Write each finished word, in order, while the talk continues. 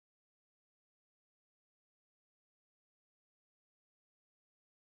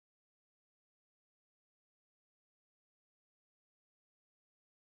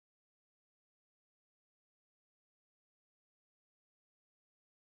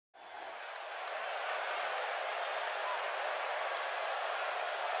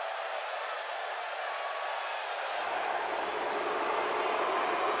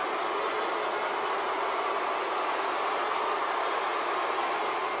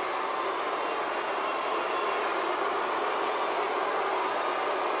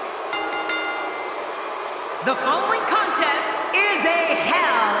The following contest is a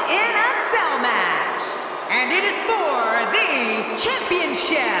Hell in a Cell match, and it is for the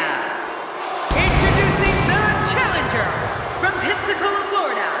championship. Introducing the challenger from Pensacola,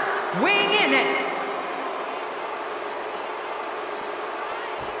 Florida, weighing in at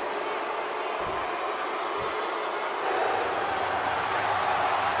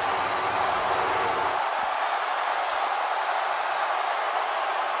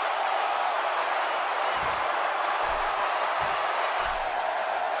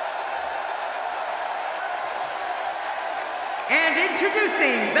and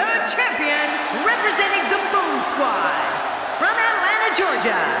introducing the champion representing the Boom Squad from Atlanta,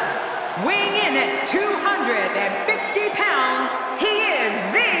 Georgia, weighing in at 250 pounds, he is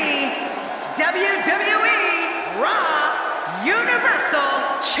the WWE Raw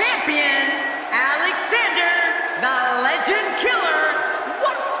Universal Champion, Alexander the Legend Killer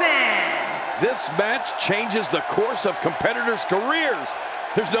Watson. This match changes the course of competitors' careers.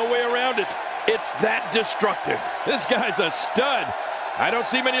 There's no way around it. It's that destructive. This guy's a stud. I don't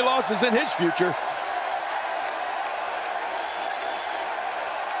see many losses in his future.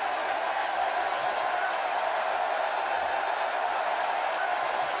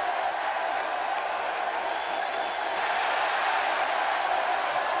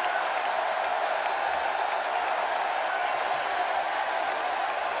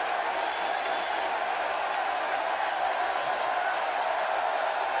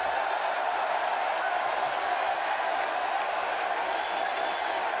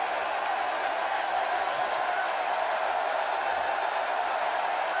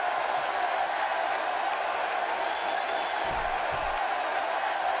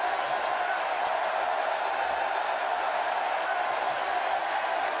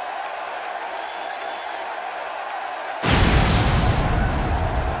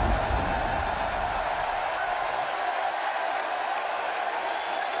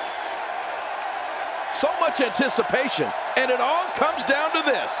 So much anticipation, and it all comes down to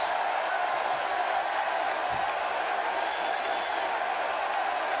this.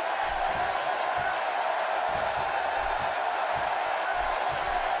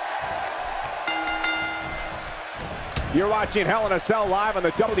 You're watching Hell in a Cell live on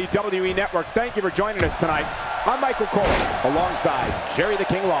the WWE Network. Thank you for joining us tonight. I'm Michael Cole, alongside Jerry the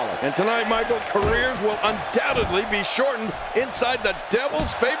King Lawler. And tonight, Michael, careers will undoubtedly be shortened inside the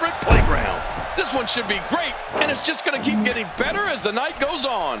Devil's favorite playground. This one should be great, and it's just going to keep getting better as the night goes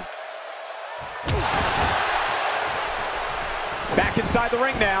on. Back inside the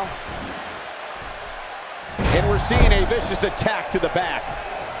ring now. And we're seeing a vicious attack to the back.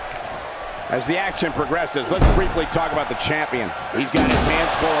 As the action progresses, let's briefly talk about the champion. He's got his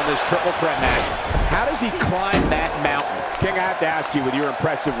hands full in this triple threat match. How does he climb that mountain? King, I have to ask you, with your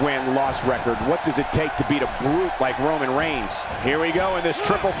impressive win-loss record, what does it take to beat a brute like Roman Reigns? Here we go in this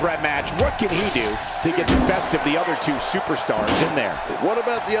triple threat match. What can he do to get the best of the other two superstars in there? What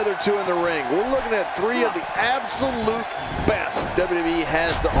about the other two in the ring? We're looking at three of the absolute best WWE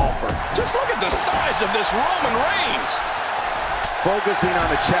has to offer. Just look at the size of this Roman Reigns. Focusing on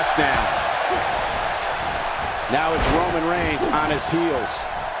the chest now. Now it's Roman Reigns on his heels.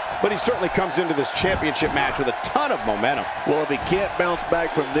 But he certainly comes into this championship match with a ton of momentum. Well, if he can't bounce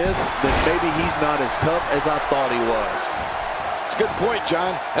back from this, then maybe he's not as tough as I thought he was. It's a good point,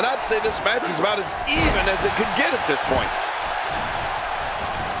 John. And I'd say this match is about as even as it could get at this point.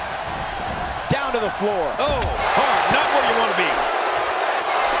 Down to the floor. Oh, hard. Not where you want to be.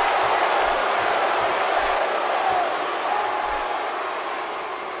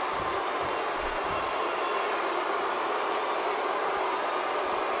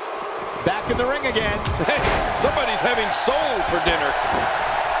 Back in the ring again. Hey, somebody's having soul for dinner.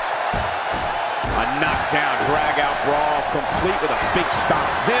 A knockdown, drag-out brawl, complete with a big stomp.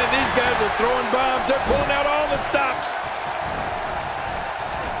 And these guys are throwing bombs. They're pulling out all the stops.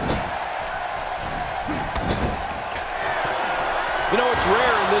 You know, it's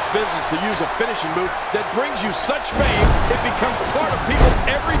rare in this business to use a finishing move that brings you such fame, it becomes part of people's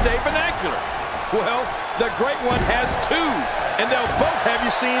everyday vernacular. Well, the Great One has two, and they'll both have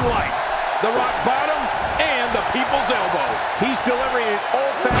you seeing lights. The rock bottom and the people's elbow. He's delivering an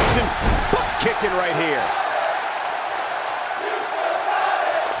old-fashioned butt kicking right here.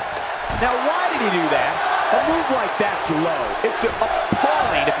 Now, why did he do that? A move like that's low. It's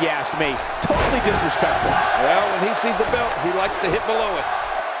appalling, if you ask me. Totally disrespectful. Well, when he sees the belt, he likes to hit below it.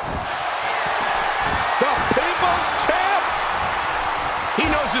 The People's Champ! He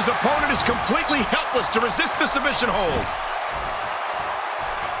knows his opponent is completely helpless to resist the submission hold.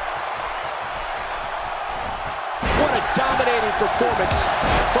 What a dominant dominating performance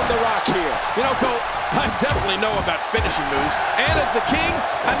from The Rock here. You know, Cole, I definitely know about finishing moves. And as the king,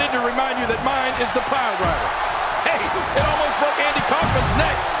 I need to remind you that mine is the pile driver. Hey, it almost broke Andy Kaufman's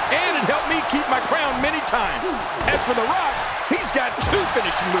neck, and it helped me keep my crown many times. As for The Rock, he's got 2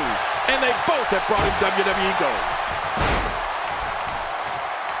 finishing moves, and they both have brought him WWE gold.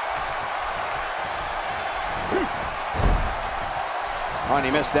 Oh, and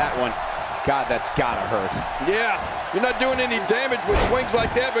he missed that one. God, that's gotta hurt. Yeah, you're not doing any damage with swings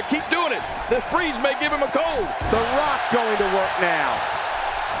like that, but keep doing it. The breeze may give him a cold. The Rock going to work now.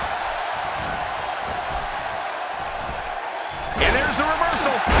 And there's the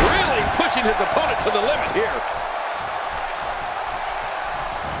reversal. Really pushing his opponent to the limit here.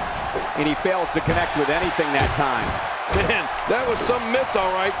 And he fails to connect with anything that time. Man, that was some miss,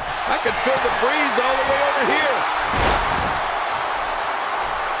 all right. I could feel the breeze all the way over here.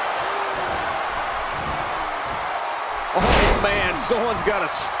 Oh, man, someone's got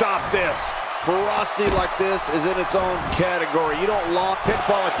to stop this. Ferocity like this is in its own category. You don't launch.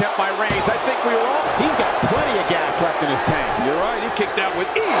 Pinfall attempt by Reigns. I think we were all... He's got plenty of gas left in his tank. You're right, he kicked out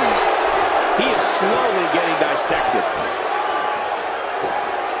with ease. He is slowly getting dissected.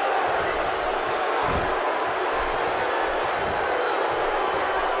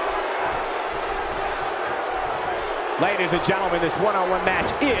 Ladies and gentlemen, this one-on-one match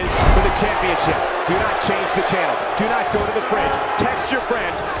is for the championship. Do not change the channel. Do not go to the fridge. Text your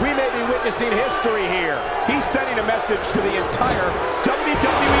friends. We may be witnessing history here. He's sending a message to the entire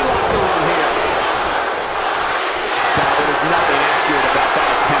WWE locker room here. God, there was nothing accurate about that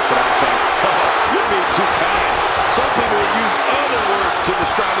attempt at offense. Oh, you're being too kind. Some people would use other words to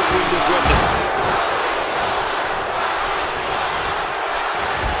describe what we just witnessed.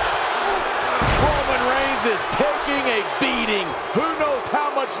 Roman Reigns is taking a beating. Who knows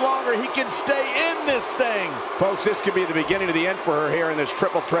how much longer he can stay in this thing? Folks, this could be the beginning of the end for her here in this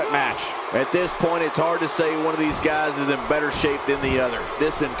triple threat match. At this point, it's hard to say one of these guys is in better shape than the other.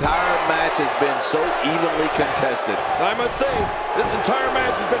 This entire match has been so evenly contested. I must say, this entire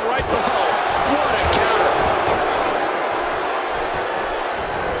match has been right below. What a counter.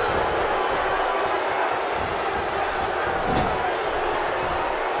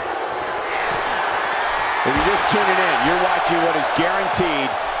 If you're just tuning in, you're watching what is guaranteed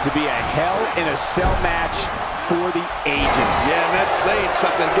to be a Hell in a Cell match for the ages. Yeah, and that's saying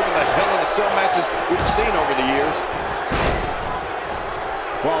something given the Hell in a Cell matches we've seen over the years.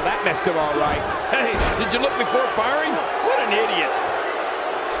 Well, that missed him all right. Hey, did you look before firing? What an idiot.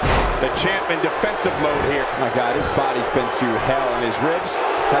 The champ in defensive mode here. My God, his body's been through hell, and his ribs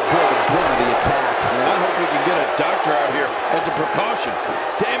have bore the brunt of the attack. And I hope we can get a doctor out here as a precaution.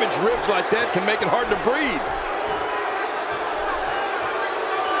 Damaged ribs like that can make it hard to breathe.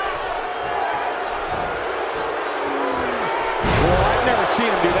 Well, I've never seen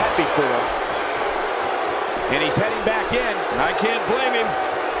him do that before. And he's heading back in. I can't blame him.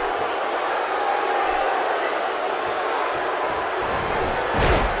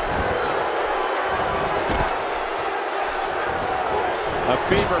 A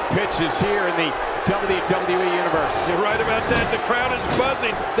fever pitch is here in the WWE Universe. You're right about that. The crowd is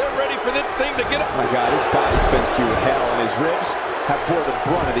buzzing. They're ready for this thing to get up. My God, his body's been through hell, and his ribs have bore the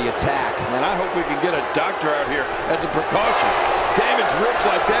brunt of the attack. And I hope we can get a doctor out here as a precaution. Damaged ribs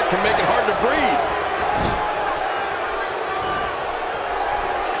like that can make it hard to breathe.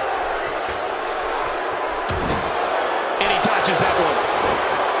 And he dodges that one.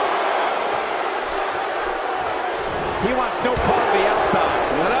 He wants no part of the outside.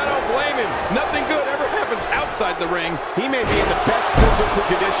 And I don't blame him. Nothing good ever happens outside the ring. He may be in the best physical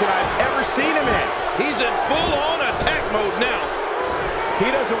condition I've ever seen him in. He's in full-on attack mode now. He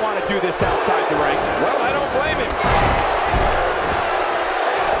doesn't want to do this outside the ring. Well, I don't blame him.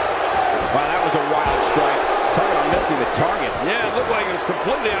 Wow, that was a wild strike. Talk about missing the target. Yeah, it looked like it was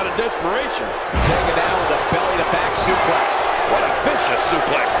completely out of desperation. Taken down with a belly-to-back suplex. What a vicious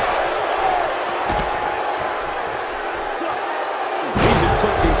suplex. He's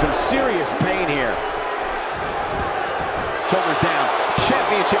inflicting some serious pain here. Shoulders down.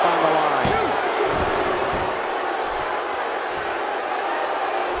 Championship on the line.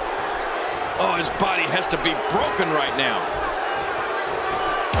 Oh, his body has to be broken right now.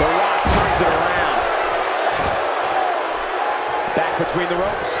 The Rock turns it around. Back between the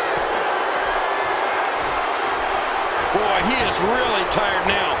ropes. Boy, he is really tired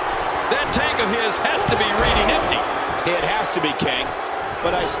now. That tank of his has to be reading empty. It has to be, King.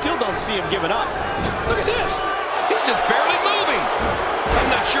 But I still don't see him giving up. Look at this. He's just barely moving.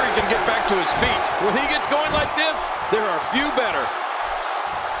 I'm not sure he can get back to his feet. When he gets going like this, there are few better.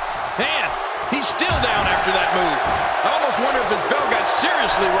 Man, he's still down after that move. I almost wonder if his bell got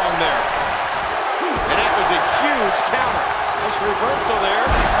seriously wrong there. And that was a huge counter. Nice reversal there.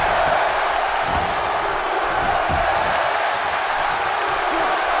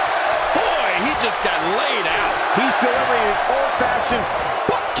 Boy, he just got laid out. He's delivering an old-fashioned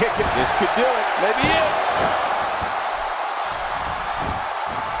butt kicking. This could do it. Maybe it.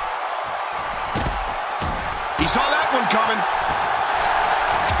 He saw that one coming.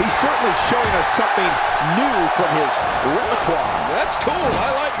 He's certainly showing us something new from his repertoire. That's cool.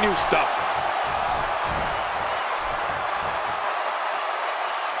 I like new stuff.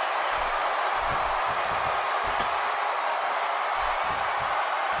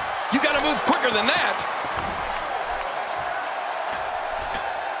 You got to move quicker than that.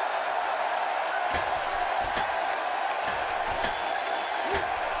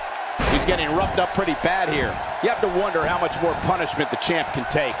 He's getting roughed up pretty bad here. You have to wonder how much more punishment the champ can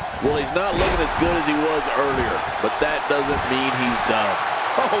take. Well, he's not looking as good as he was earlier, but that doesn't mean he's done.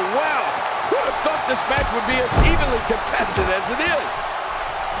 Oh, wow. Who would have thought this match would be as evenly contested as it is?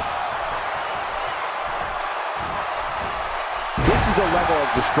 This is a level of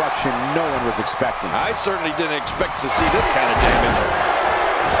destruction no one was expecting. I certainly didn't expect to see this kind of damage.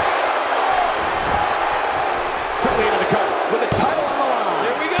 Quickly into the cover with the title on the line.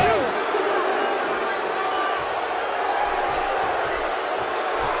 Here we go.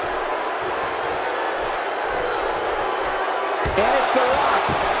 And it's The Rock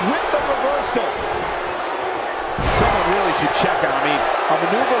with the reversal. Someone really should check out. I mean, a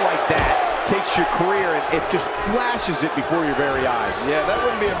maneuver like that takes your career and it just flashes it before your very eyes. Yeah, that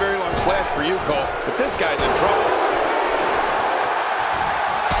wouldn't be a very long flash for you, Cole, but this guy's in trouble.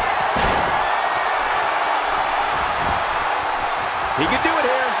 He can do it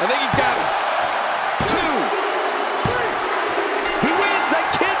here. I think he's got it. 2, 3. He wins. I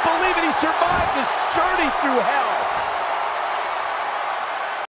can't believe it. He survived this journey through hell.